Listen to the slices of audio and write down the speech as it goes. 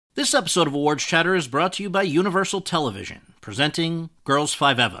This episode of Awards Chatter is brought to you by Universal Television, presenting Girls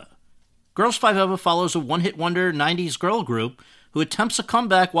 5 Eva. Girls 5 Eva follows a one-hit wonder 90s girl group who attempts a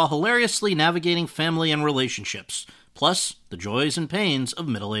comeback while hilariously navigating family and relationships, plus the joys and pains of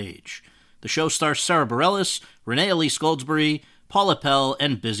middle age. The show stars Sarah Bareilles, Renee Elise Goldsberry, Paula Pell,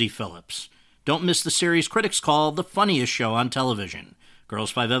 and Busy Phillips. Don't miss the series critics call the funniest show on television.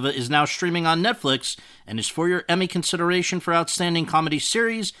 Girls 5 Eva is now streaming on Netflix and is for your Emmy consideration for Outstanding Comedy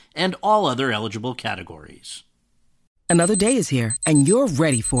Series and all other eligible categories. Another day is here, and you're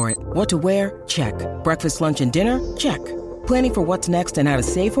ready for it. What to wear? Check. Breakfast, lunch, and dinner? Check. Planning for what's next and how to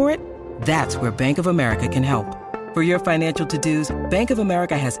save for it? That's where Bank of America can help. For your financial to-dos, Bank of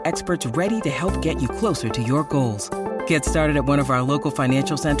America has experts ready to help get you closer to your goals. Get started at one of our local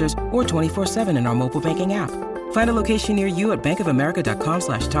financial centers or 24/7 in our mobile banking app. Find a location near you at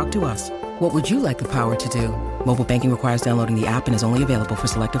bankofamerica.com/talktous. What would you like the power to do? Mobile banking requires downloading the app and is only available for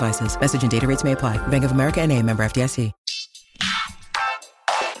select devices. Message and data rates may apply. Bank of America N.A., member FDIC.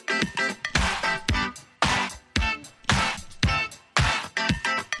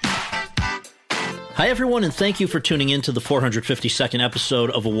 Hi, everyone, and thank you for tuning in to the 452nd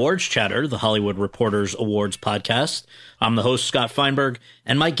episode of Awards Chatter, the Hollywood Reporters Awards podcast. I'm the host, Scott Feinberg,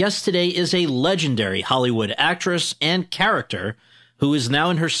 and my guest today is a legendary Hollywood actress and character who is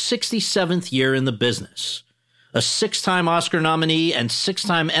now in her 67th year in the business. A 6-time Oscar nominee and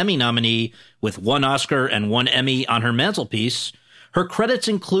 6-time Emmy nominee with 1 Oscar and 1 Emmy on her mantelpiece, her credits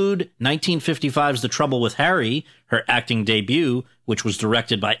include 1955's The Trouble with Harry, her acting debut, which was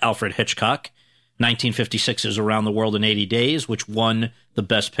directed by Alfred Hitchcock, 1956's Around the World in 80 Days, which won the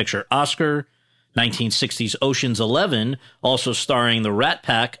Best Picture Oscar, 1960's Ocean's 11, also starring the Rat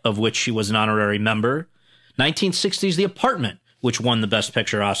Pack, of which she was an honorary member, 1960's The Apartment, which won the Best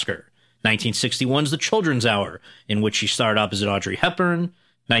Picture Oscar, 1961's The Children's Hour, in which she starred opposite Audrey Hepburn,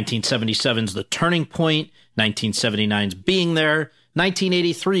 1977's The Turning Point, 1979's Being There,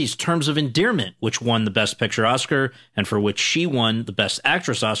 1983's Terms of Endearment, which won the Best Picture Oscar, and for which she won the Best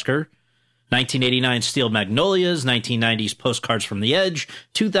Actress Oscar, 1989's Steel Magnolias, 1990's Postcards from the Edge,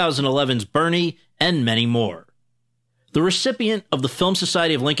 2011's Bernie, and many more. The recipient of the Film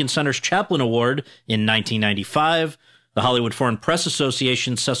Society of Lincoln Center's Chaplin Award in 1995, the Hollywood Foreign Press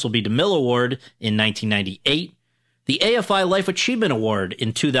Association's Cecil B. DeMille Award in 1998, the AFI Life Achievement Award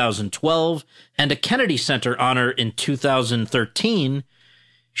in 2012, and a Kennedy Center honor in 2013,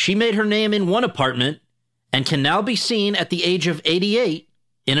 she made her name in one apartment and can now be seen at the age of 88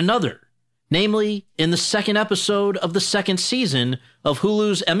 in another. Namely, in the second episode of the second season of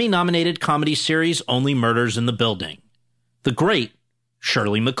Hulu's Emmy-nominated comedy series Only Murders in the Building, the great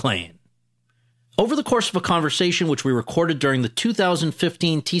Shirley MacLaine. Over the course of a conversation which we recorded during the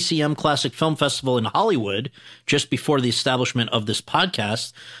 2015 TCM Classic Film Festival in Hollywood, just before the establishment of this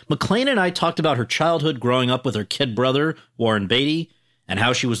podcast, MacLaine and I talked about her childhood growing up with her kid brother, Warren Beatty, and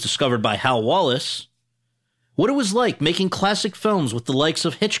how she was discovered by Hal Wallace, what it was like making classic films with the likes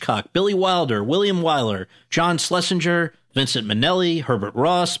of Hitchcock, Billy Wilder, William Wyler, John Schlesinger, Vincent Minnelli, Herbert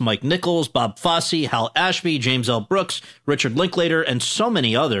Ross, Mike Nichols, Bob Fosse, Hal Ashby, James L. Brooks, Richard Linklater, and so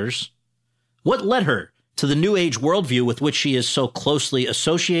many others. What led her to the New Age worldview with which she is so closely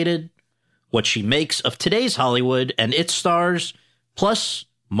associated, what she makes of today's Hollywood and its stars, plus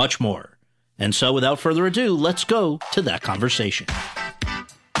much more. And so without further ado, let's go to that conversation.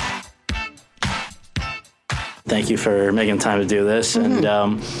 Thank you for making time to do this. And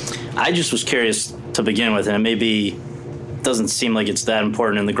I just was curious to begin with, and it maybe doesn't seem like it's that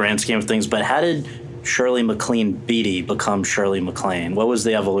important in the grand scheme of things, but how did Shirley MacLaine Beatty become Shirley MacLaine? What was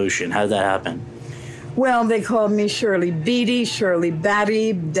the evolution? How did that happen? Well, they called me Shirley Beatty, Shirley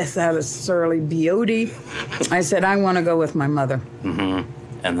Batty, Shirley Beoty. I said, I want to go with my mother. Mm-hmm.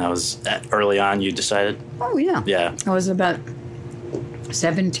 And that was early on you decided? Oh, yeah. Yeah. I was about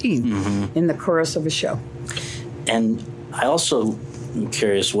 17 in the chorus of a show. And I also am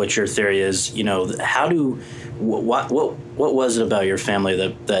curious what your theory is. You know, what was it about your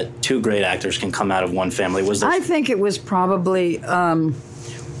family that 2 great actors can come out of one family? I think it was probably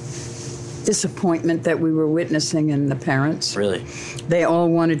disappointment that we were witnessing in the parents. Really? They all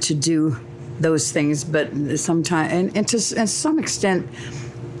wanted to do those things, but sometimes, and to some extent,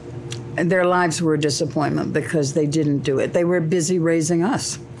 their lives were a disappointment because they didn't do it. They were busy raising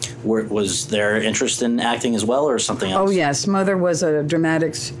us. Was there interest in acting as well, or something else? Oh, yes. Mother was a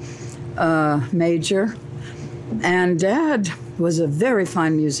dramatics major, and Dad was a very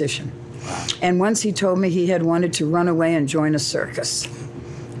fine musician. And once he told me he had wanted to run away and join a circus.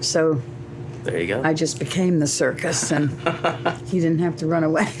 So There you go. I just became the circus, and he didn't have to run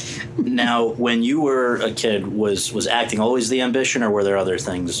away. Now, when you were a kid, was acting always the ambition, or were there other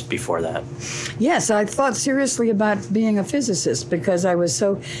things before that? Yes, I thought seriously about being a physicist because I was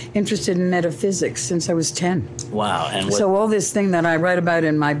so interested in metaphysics since I was 10. Wow. And So all this thing that I write about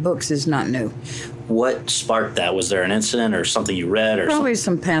in my books is not new. what sparked that? Was there an incident or something you read? Or Probably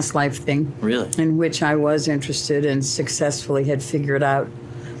some past life thing. Really? In which I was interested and successfully had figured out,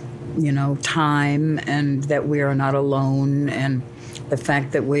 time and that we are not alone and the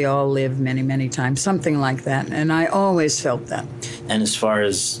fact that we all live many, many times, something like that. And I always felt that. And as far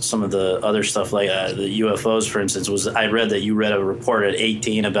as some of the other stuff, like the UFOs, for instance, I read that you read a report at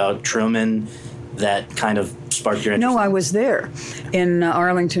 18 about Truman that kind of sparked your interest? No, I was there in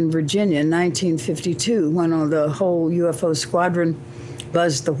Arlington, Virginia, in 1952, when the whole UFO squadron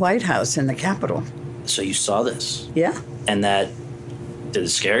buzzed the White House in the Capitol. So you saw this? Yeah. And did it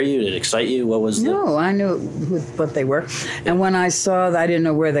scare you? Did it excite you? What was No, I knew what they were. And when I saw that, I didn't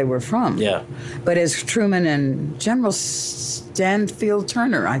know where they were from. Yeah. But as Truman and General Stanfield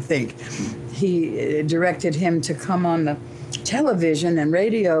Turner, I think, he directed him to come on the television and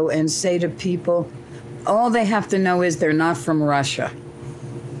radio and say to people, all they have to know is they're not from Russia.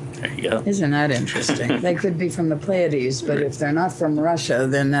 There you go. Isn't that interesting? They could be from the Pleiades, but if they're not from Russia,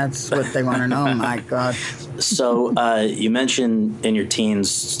 then that's what they want to know. My God. So you mentioned in your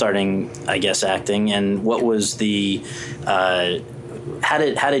teens starting, I guess, acting, and what was the? How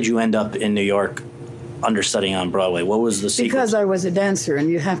did you end up in New York, understudying on Broadway? What was the sequence? Because I was a dancer,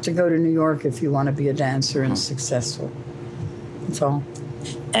 and you have to go to New York if you want to be a dancer and successful. That's all.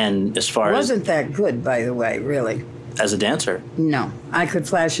 And as far It wasn't that good, by the way, really. as a dancer, No, I could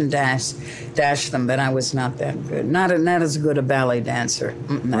flash and dash them, but I was not that good. Not as good a ballet dancer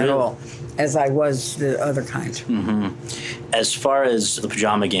at Really? all as I was the other kind. as far as the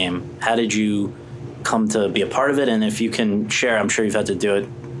Pajama Game, how did you come to be a part of it? And if you can share, I'm sure you've had to do it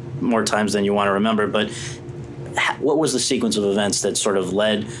more times than you want to remember, but what was the sequence of events that sort of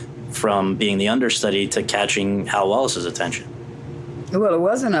led from being the understudy to catching Hal Wallace's attention? Well, it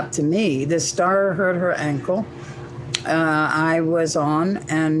wasn't up to me. The star hurt her ankle. I was on,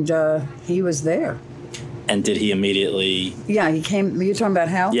 and he was there. And did he immediately? Yeah, he came. You're talking about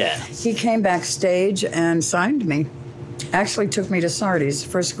Hal? Yeah. He came backstage and signed me. Actually took me to Sardi's.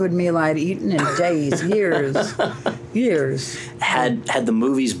 First good meal I'd eaten in days, years. Had the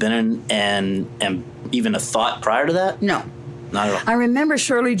movies been in and even a thought prior to that? No. Not at all. I remember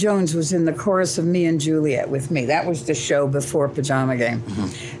Shirley Jones was in the chorus of Me and Juliet with me. That was the show before Pajama Game.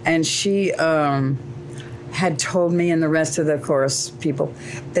 And she had told me and the rest of the chorus people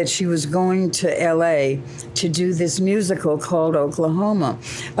that she was going to L.A. to do this musical called Oklahoma.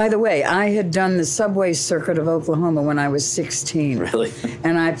 By the way, I had done the subway circuit of Oklahoma when I was 16. Really?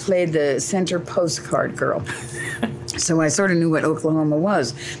 And I played the center postcard girl. So I sort of knew what Oklahoma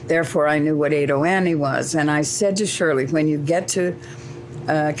was. Therefore, I knew what Ado Annie was. And I said to Shirley, when you get to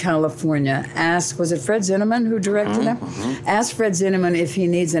California, ask, was it Fred Zinnemann who directed that? Ask Fred Zinnemann if he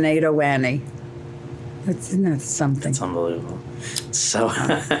needs an Ado Annie. Isn't that something? It's unbelievable.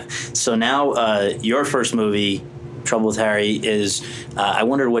 So now your first movie, Trouble with Harry, is, I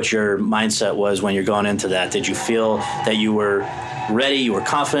wondered what your mindset was when you're going into that. Did you feel that you were ready, you were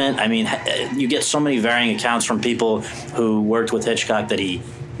confident? I mean, you get so many varying accounts from people who worked with Hitchcock that he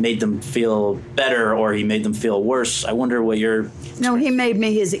made them feel better or he made them feel worse. I wonder what your... No, he made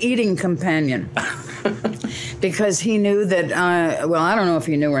me his eating companion. Because he knew that, I don't know if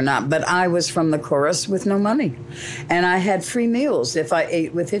he knew or not, but I was from the chorus with no money. And I had free meals if I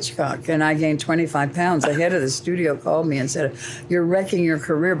ate with Hitchcock. And I gained 25 pounds. The head of the studio called me and said, you're wrecking your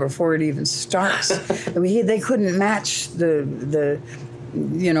career before it even starts. They couldn't match the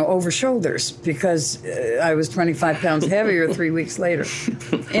over shoulders because I was 25 pounds heavier 3 weeks later.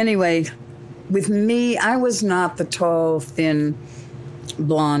 Anyway, with me, I was not the tall, thin,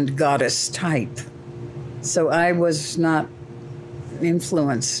 blonde goddess type. So I was not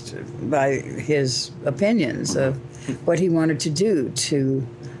influenced by his opinions of what he wanted to do to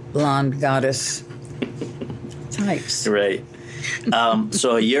blonde goddess types. Right.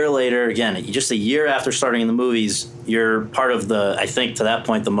 So a year later, again, just a year after starting in the movies, you're part of I think to that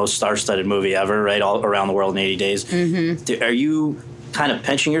point, the most star-studded movie ever, right? All Around the World in 80 Days. Mm-hmm. Are you kind of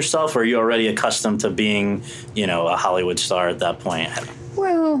pinching yourself, or are you already accustomed to being, a Hollywood star at that point?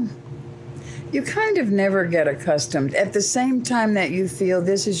 Well, you kind of never get accustomed. At the same time that you feel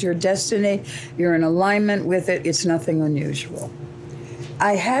this is your destiny, you're in alignment with it, it's nothing unusual.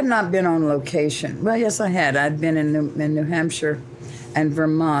 I had not been on location. Well, yes, I had. I'd been in New Hampshire and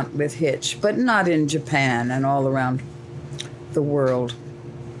Vermont with Hitch, but not in Japan and all around the world.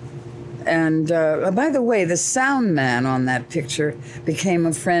 And by the way, the sound man on that picture became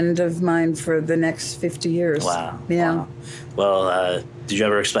a friend of mine for the next 50 years. Wow. Yeah. Wow. Well, did you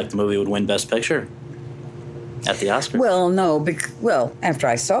ever expect the movie would win Best Picture at the Oscars? Well, no. After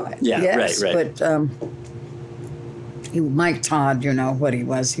I saw it. Yeah, yes, right. But Mike Todd, you know what he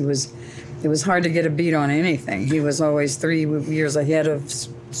was. It was hard to get a beat on anything. He was always 3 years ahead of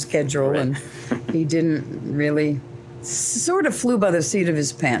schedule, Right. and he didn't really, sort of flew by the seat of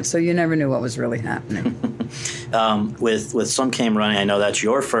his pants, so you never knew what was really happening. With Some Came Running, I know that's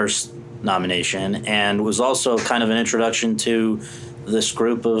your first nomination, and was also kind of an introduction to this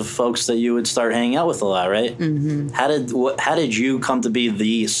group of folks that you would start hanging out with a lot, right? Mm-hmm. How did you come to be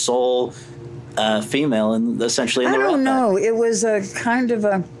the sole female and essentially in the I Rat don't Pack? know. It was a kind of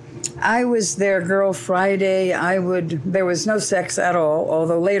a. I was their girl Friday. There was no sex at all,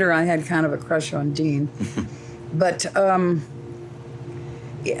 although later I had kind of a crush on Dean. But I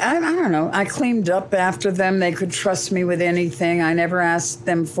don't know. I cleaned up after them. They could trust me with anything. I never asked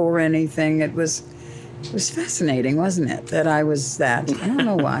them for anything. It was fascinating, wasn't it, that I was that? I don't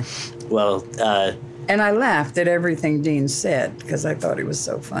know why. Well, And I laughed at everything Dean said because I thought he was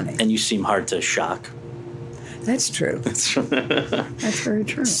so funny. and you seem hard to shock. That's true. That's very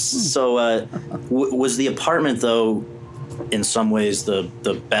true. So, was the apartment though, in some ways,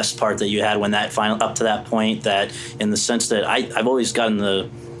 the best part that you had when that up to that point? That in the sense that I've always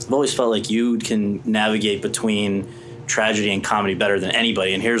felt like you can navigate between tragedy and comedy better than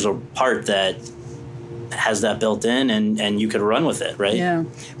anybody, and here's a part that has that built in, and you could run with it, right? Yeah.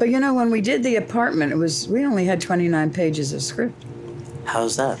 But you know, when we did the apartment, we only had 29 pages of script.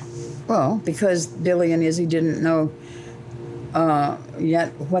 How's that? Well, because Billy and Izzy didn't know yet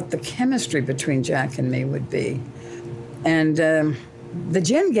what the chemistry between Jack and me would be. And the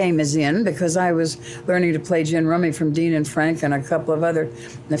gin game is in because I was learning to play gin rummy from Dean and Frank and a couple of other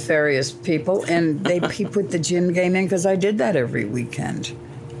nefarious people. And he put the gin game in because I did that every weekend.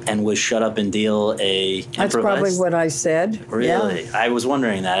 And was Shut Up and Deal a That's probably what I said. Really? Yeah. I was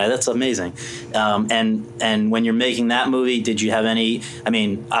wondering that. That's amazing. And when you're making that movie, did you have any, I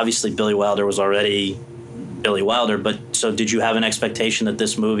mean, obviously Billy Wilder was already Billy Wilder, but so did you have an expectation that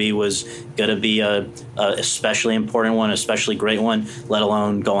this movie was going to be a especially important one, especially great one, let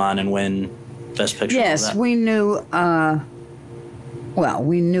alone go on and win Best Picture? Yes, we knew,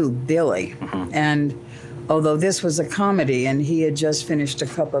 we knew Billy. Mm-hmm. And although this was a comedy and he had just finished a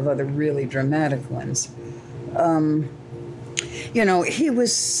couple of other really dramatic ones, you know, he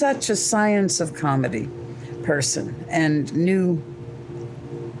was such a science of comedy person and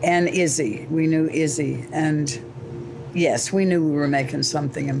Izzy. We knew Izzy. And yes, we knew we were making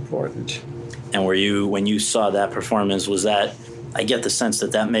something important. And when you saw that performance, was that, I get the sense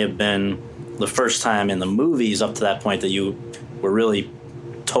that may have been the first time in the movies up to that point that you were really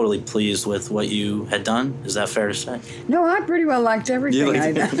totally pleased with what you had done? Is that fair to say? No, I pretty well liked everything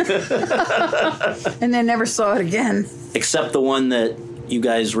I done. And then never saw it again. Except the one that you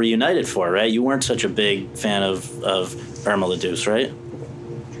guys reunited for, right? You weren't such a big fan of Irma la Douce, right?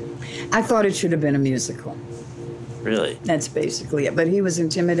 I thought it should have been a musical. Really? That's basically it. But he was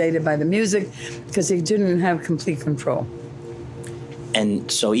intimidated by the music because he didn't have complete control.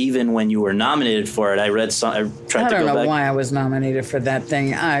 And so even when you were nominated for it, I tried to go back. I don't know why I was nominated for that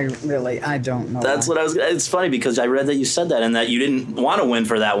thing. I don't know. That's what I was. It's funny because I read that you said that and that you didn't want to win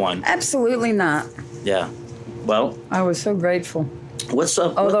for that one. Absolutely not. Yeah. Well, I was so grateful. What's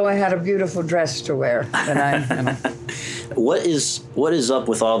up? Although I had a beautiful dress to wear. What is up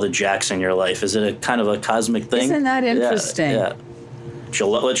with all the Jacks in your life? Is it a kind of a cosmic thing? Isn't that interesting? Yeah.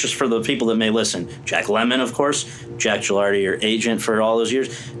 Let's just, for the people that may listen, Jack Lemmon, of course, Jack Gilardi, your agent for all those years,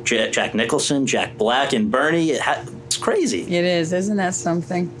 Jack Nicholson, Jack Black, and Bernie. It's crazy. It is. Isn't that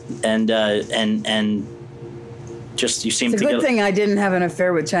something? And just you seem it's a to good thing I didn't have an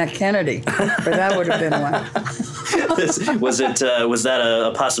affair with Jack Kennedy, for that would have been one. Was that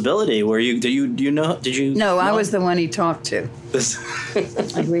a possibility? Were you? Did you know? No, I was the one he talked to.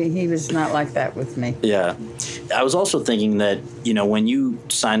 He was not like that with me. Yeah, I was also thinking that when you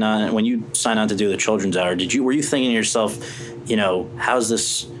sign on to do the Children's Hour, were you thinking to yourself, how's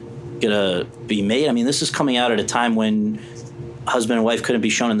this gonna be made? I mean, this is coming out at a time when husband and wife couldn't be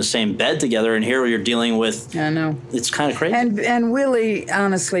shown in the same bed together, and here you're dealing with. I know. It's kind of crazy. And Willie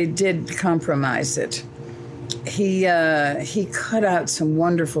honestly did compromise it. He cut out some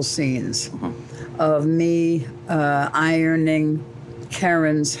wonderful scenes of me ironing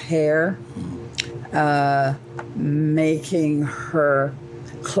Karen's hair, making her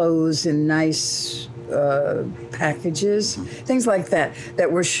clothes in nice packages, things like that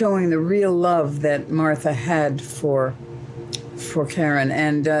were showing the real love that Martha had for for Karen,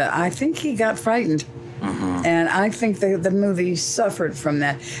 and I think he got frightened. And I think the movie suffered from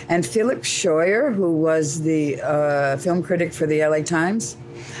that. And Philip Scheuer, who was the film critic for the LA Times,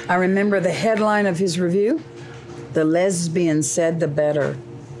 I remember the headline of his review, "The lesbian said the better."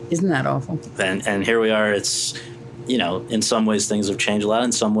 Isn't that awful? And here we are. It's, in some ways things have changed a lot.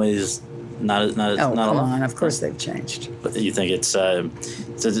 In some ways, not a Come lot. on, of course they've changed. But you think it's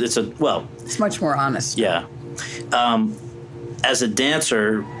much more honest. Yeah. As a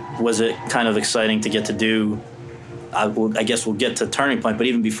dancer, was it kind of exciting to get to do? I guess we'll get to Turning Point, but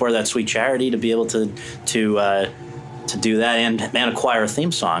even before that, Sweet Charity, to be able to do that and acquire a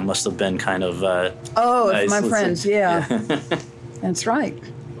theme song must have been kind of nice. My friends, yeah. That's right.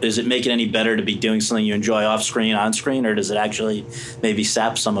 Does it make it any better to be doing something you enjoy off screen, on screen, or does it actually maybe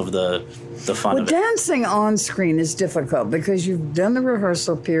sap some of the fun of it? Dancing on screen is difficult because you've done the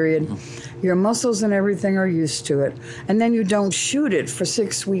rehearsal period, your muscles and everything are used to it, and then you don't shoot it for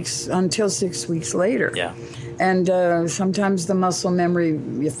 6 weeks until 6 weeks later. Yeah. And sometimes the muscle memory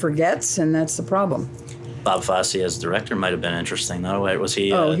forgets, and that's the problem. Bob Fosse as director might have been interesting, though. Was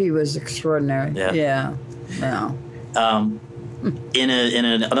he? He was extraordinary. Yeah. In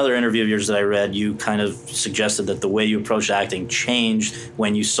another interview of yours that I read, you kind of suggested that the way you approached acting changed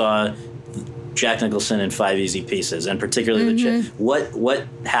when you saw Jack Nicholson in Five Easy Pieces, and particularly what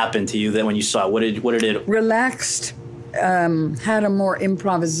happened to you that when you saw it? What did it? Relaxed, had a more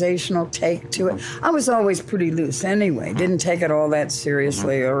improvisational take to it. I was always pretty loose anyway. Didn't take it all that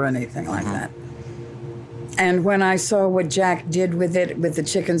seriously or anything like that. And when I saw what Jack did with it, with the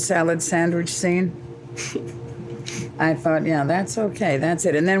chicken salad sandwich scene, I thought, yeah, that's okay. That's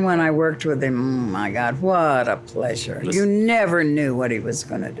it. And then when I worked with him, oh my God, what a pleasure. You never knew what he was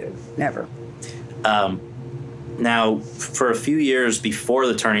going to do. Never. Now, for a few years before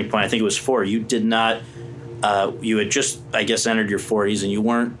the Turning Point, I think it was 4, you did not, you had just, I guess, entered your 40s, and you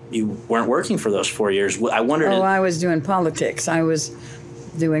weren't working for those 4 years. I wondered. I was doing politics. I was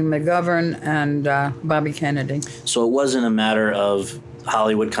doing McGovern and Bobby Kennedy. So it wasn't a matter of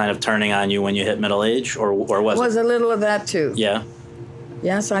Hollywood kind of turning on you when you hit middle age, or was it? Was a little of that, too. Yeah.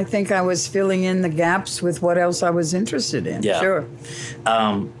 Yes, I think I was filling in the gaps with what else I was interested in. Yeah. Sure.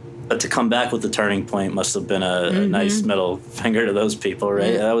 But to come back with the Turning Point must have been a nice middle finger to those people,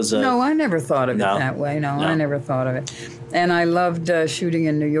 right? Yeah. That was no, I never thought of it that way. No, I never thought of it. And I loved shooting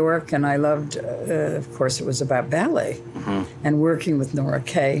in New York, and I loved, of course, it was about ballet and working with Nora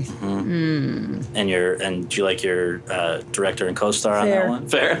Kay. And do you like your director and co-star on that one?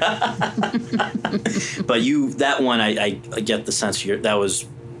 Fair. But that one, I get the sense that was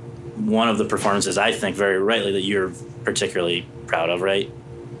one of the performances, I think very rightly, that you're particularly proud of, right?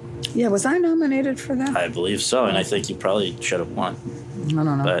 Yeah, was I nominated for that? I believe so, and I think you probably should have won. I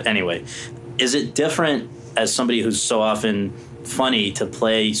don't know. But anyway, is it different as somebody who's so often funny to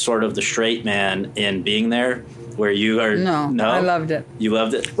play sort of the straight man in Being There, where you are? No, I loved it. You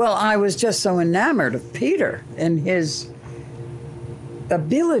loved it? Well, I was just so enamored of Peter and his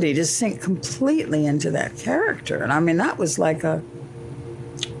ability to sink completely into that character. And I mean, that was like a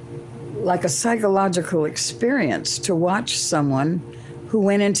psychological experience to watch someone who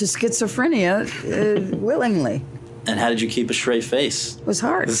went into schizophrenia willingly. And how did you keep a straight face? It was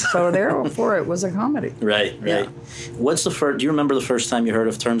hard. So therefore, it was a comedy. Right. Yeah. What's the first? Do you remember the first time you heard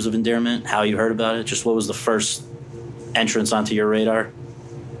of Terms of Endearment? How you heard about it? Just what was the first entrance onto your radar?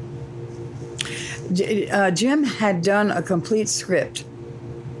 Jim had done a complete script,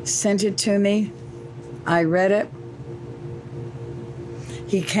 sent it to me. I read it.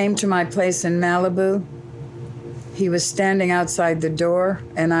 He came to my place in Malibu. He was standing outside the door,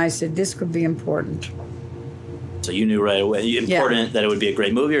 and I said, "This could be important." So you knew right away. Important that it would be a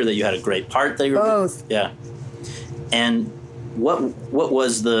great movie, or that you had a great part that you were both. Yeah. And what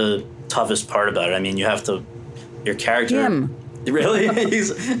was the toughest part about it? I mean, your character. Him. Really?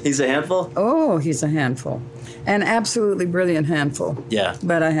 he's a handful? Oh, he's a handful. An absolutely brilliant handful. Yeah.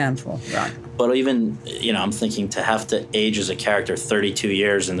 But a handful, right. But even, I'm thinking to have to age as a character 32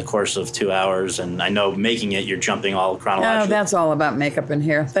 years in the course of 2 hours, and I know making it, you're jumping all chronologically. Oh, that's all about makeup and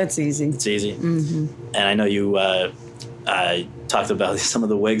hair. That's easy. It's easy. Mm-hmm. And I know you talked about some of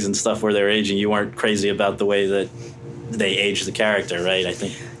the wigs and stuff where they're aging. You weren't crazy about the way that they aged the character, right? I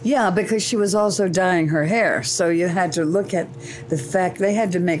think. Yeah, because she was also dyeing her hair. So you had to look at the fact they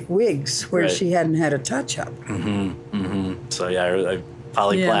had to make wigs where she hadn't had a touch-up. Mm-hmm. Mm-hmm. So,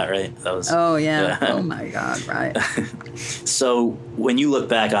 Polly Platt, right? That was. Oh, yeah. Oh, my God, right. So when you look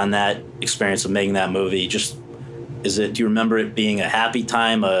back on that experience of making that movie, do you remember it being a happy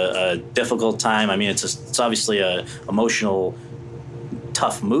time, a difficult time? I mean, it's obviously a emotional,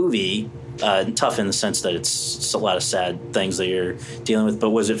 tough movie, Tough in the sense that it's a lot of sad things that you're dealing with.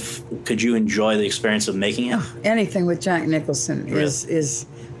 But could you enjoy the experience of making it? Anything with Jack Nicholson is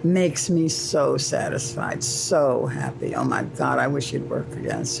makes me so satisfied, so happy. Oh my God, I wish you'd work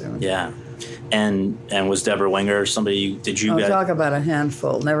again soon. Yeah. And was Deborah Winger somebody? Did you? Talk about a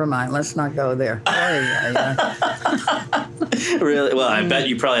handful. Never mind. Let's not go there. Really? Well, I bet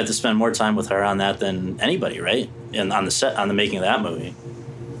you probably had to spend more time with her on that than anybody, right? And on the set, on the making of that movie.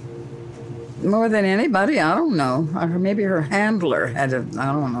 More than anybody, I don't know. Or maybe her handler had a.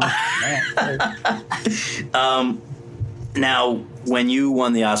 I don't know. Now, when you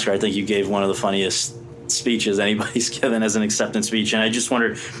won the Oscar, I think you gave one of the funniest speeches anybody's given as an acceptance speech, and I just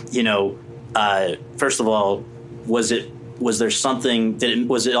wondered, first of all, was there something?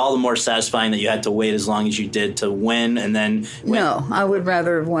 Was it all the more satisfying that you had to wait as long as you did to win, and then? No, I would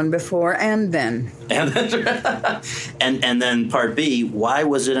rather have won before and then. And then part B, why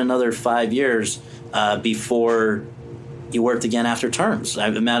was it another 5 years before you worked again after terms?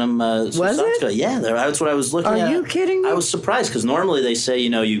 Madam Susanska. Yeah, that's what I was looking at. Are you kidding me? I was surprised because normally they say,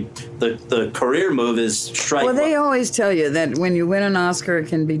 the career move is strike. Well, they always tell you that when you win an Oscar, it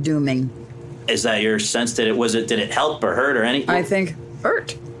can be dooming. Is that your sense? Did it help or hurt or anything? I think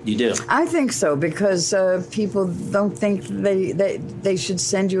hurt. You do? I think so, because people don't think they should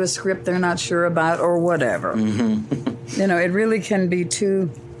send you a script they're not sure about or whatever. Mm-hmm. It really can be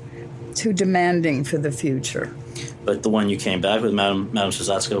too demanding for the future. But the one you came back with, Madam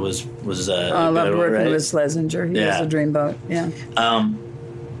Susanska, was I loved working right? with Schlesinger. He was a dreamboat. Yeah.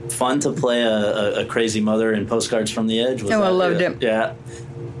 Fun to play a crazy mother in Postcards from the Edge. I loved it. Yeah.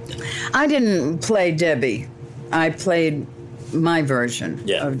 I didn't play Debbie. I played my version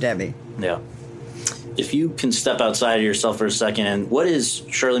of Debbie. Yeah. If you can step outside of yourself for a second, and what is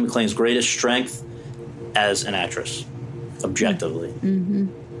Shirley MacLaine's greatest strength as an actress, objectively? Mm-hmm.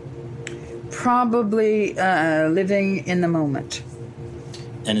 Probably living in the moment.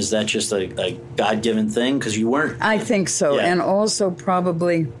 And is that just a God-given thing? Because you weren't... I think so. Yeah. And also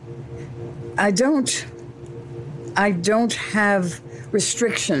probably... I don't have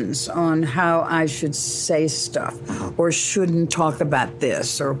restrictions on how I should say stuff or shouldn't talk about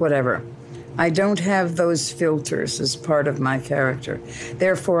this or whatever. I don't have those filters as part of my character.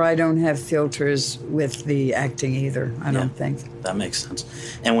 Therefore, I don't have filters with the acting either, I don't think. That makes sense.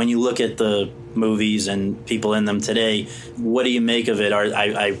 And when you look at the movies and people in them today, what do you make of it?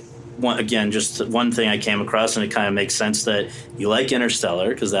 Just one thing I came across, and it kind of makes sense that you like Interstellar,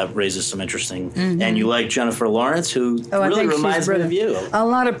 because that raises some interesting, and you like Jennifer Lawrence, who really reminds me of you. A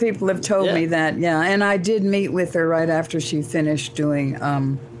lot of people have told me that, and I did meet with her right after she finished doing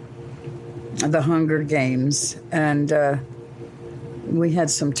The Hunger Games, and we had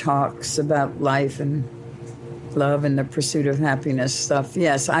some talks about life and love and the pursuit of happiness stuff.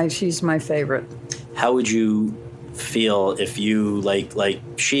 Yes, she's my favorite. How would you feel if you, like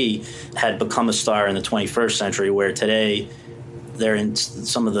she, had become a star in the 21st century, where today they're in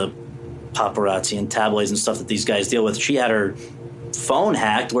some of the paparazzi and tabloids and stuff that these guys deal with? She had her phone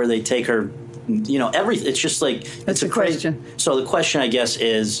hacked where they take her, everything. It's just like... That's a question. So the question, I guess,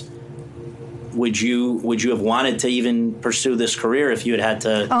 is... Would you have wanted to even pursue this career if you had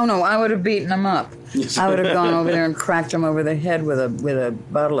to? Oh no, I would have beaten him up. I would have gone over there and cracked him over the head with a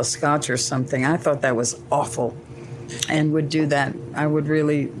bottle of scotch or something. I thought that was awful, and would do that. I would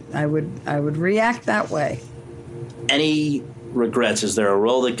react that way. Any regrets? Is there a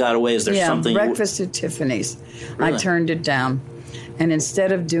role that got away? Is there something? Breakfast at Tiffany's. Really? I turned it down, and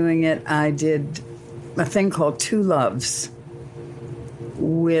instead of doing it, I did a thing called Two Loves,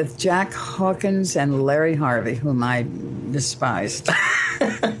 with Jack Hawkins and Larry Harvey, whom I despised.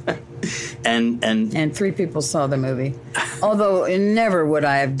 And 3 people saw the movie. Although never would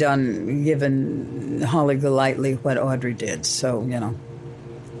I have given Holly Golightly what Audrey did. So,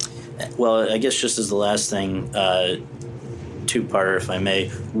 Well, I guess just as the last thing, two-parter, if I may,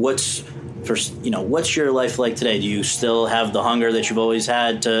 what's your life like today? Do you still have the hunger that you've always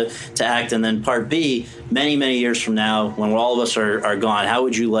had to act? And then part B, many, many years from now, when all of us are gone, how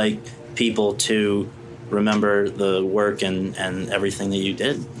would you like people to remember the work and everything that you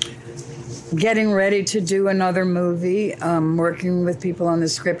did? Getting ready to do another movie, working with people on the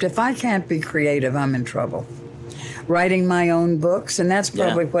script. If I can't be creative, I'm in trouble. Writing my own books, and that's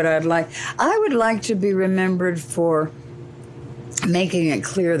probably what I'd like. I would like to be remembered for making it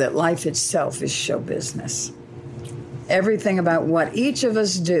clear that life itself is show business. Everything about what each of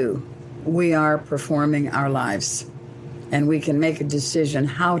us do, we are performing our lives. And we can make a decision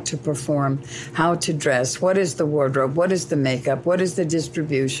how to perform, how to dress, what is the wardrobe, what is the makeup, what is the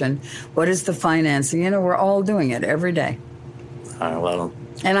distribution, what is the financing. We're all doing it every day. All right, well,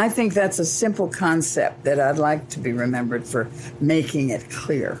 And I think that's a simple concept that I'd like to be remembered for making it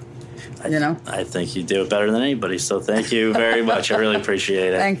clear. You know? I think you do it better than anybody, so thank you very much. I really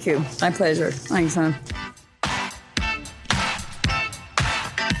appreciate it. Thank you. My pleasure. Thanks, hon.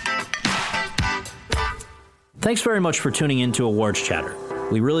 Thanks very much for tuning in to Awards Chatter.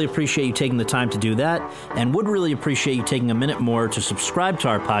 We really appreciate you taking the time to do that, and would really appreciate you taking a minute more to subscribe to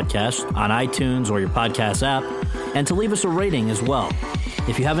our podcast on iTunes or your podcast app, and to leave us a rating as well.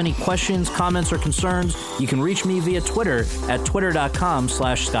 If you have any questions, comments, or concerns, you can reach me via Twitter at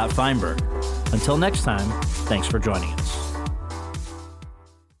twitter.com/Scott Feinberg. Until next time, thanks for joining us.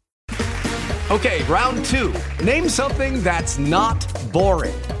 Okay, round two. Name something that's not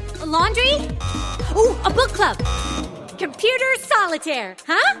boring. A laundry? Ooh, a book club. Computer solitaire,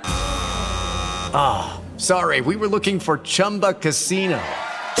 huh? Ah, sorry, we were looking for Chumba Casino.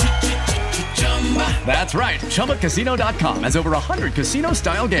 That's right, ChumbaCasino.com has over 100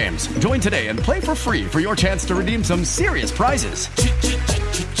 casino-style games. Join today and play for free for your chance to redeem some serious prizes.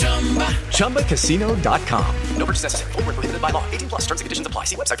 ChumbaCasino.com. No purchase necessary. Void where prohibited by law. 18+ terms and conditions apply.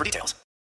 See website for details.